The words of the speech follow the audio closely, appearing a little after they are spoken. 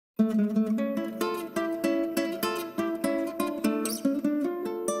Guys,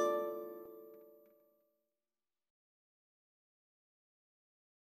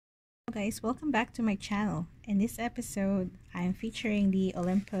 welcome back to my channel. In this episode, I'm featuring the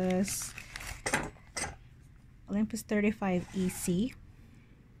Olympus-35 EC.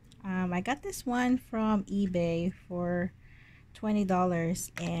 I got this one from eBay for $20,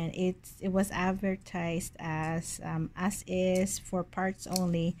 and it was advertised as is for parts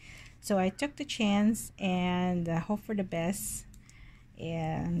only. So I took the chance and hope for the best.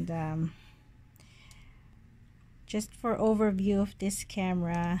 And just for overview of this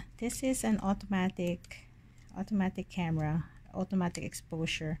camera, this is an automatic camera, automatic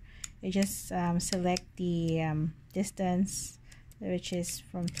exposure. You just select the distance, which is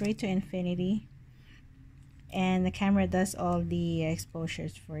from 3 to infinity, and the camera does all the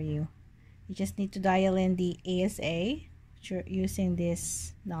exposures for you. You just need to dial in the ASA using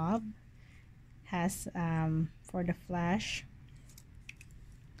this knob. Has for the flash.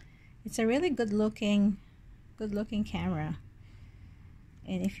 It's a really good looking camera.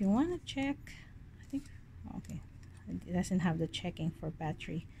 And if you want to check, I think, okay, it doesn't have the checking for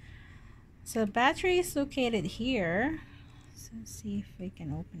battery. So battery is located here. So let's see if we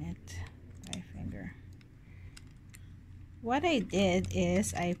can open it by finger. What I did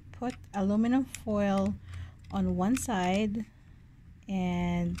is I put aluminum foil on one side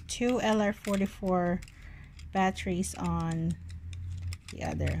and 2 LR44 batteries on the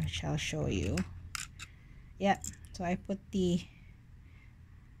other, which I'll show you. Yeah, so I put the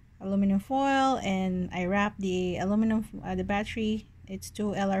aluminum foil and I wrap the the battery. It's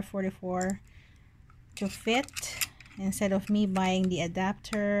 2 LR44 to fit, instead of me buying the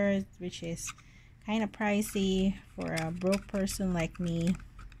adapter, which is kind of pricey for a broke person like me.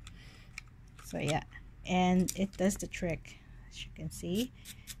 So yeah, and it does the trick, as you can see.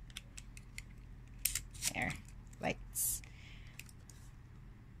 There, lights.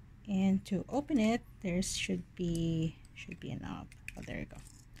 And to open it, there should be a knob. Oh, there you go.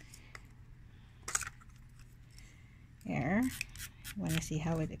 Here, you want to see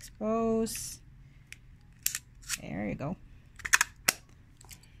how it exposes. There you go.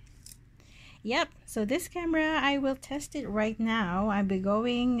 Yep, so this camera, I will test it right now. I'll be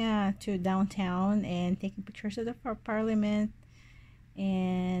going to downtown and taking pictures of the Parliament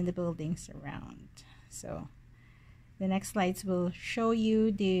and the buildings around. So the next slides will show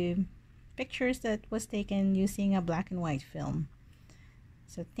you the pictures that was taken using a black and white film.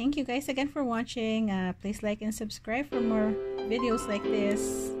 So thank you guys again for watching. Please like and subscribe for more videos like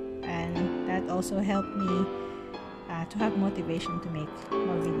this, and that also helped me to have motivation to make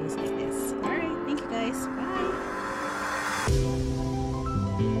more videos like this. Alright, thank you guys. Bye.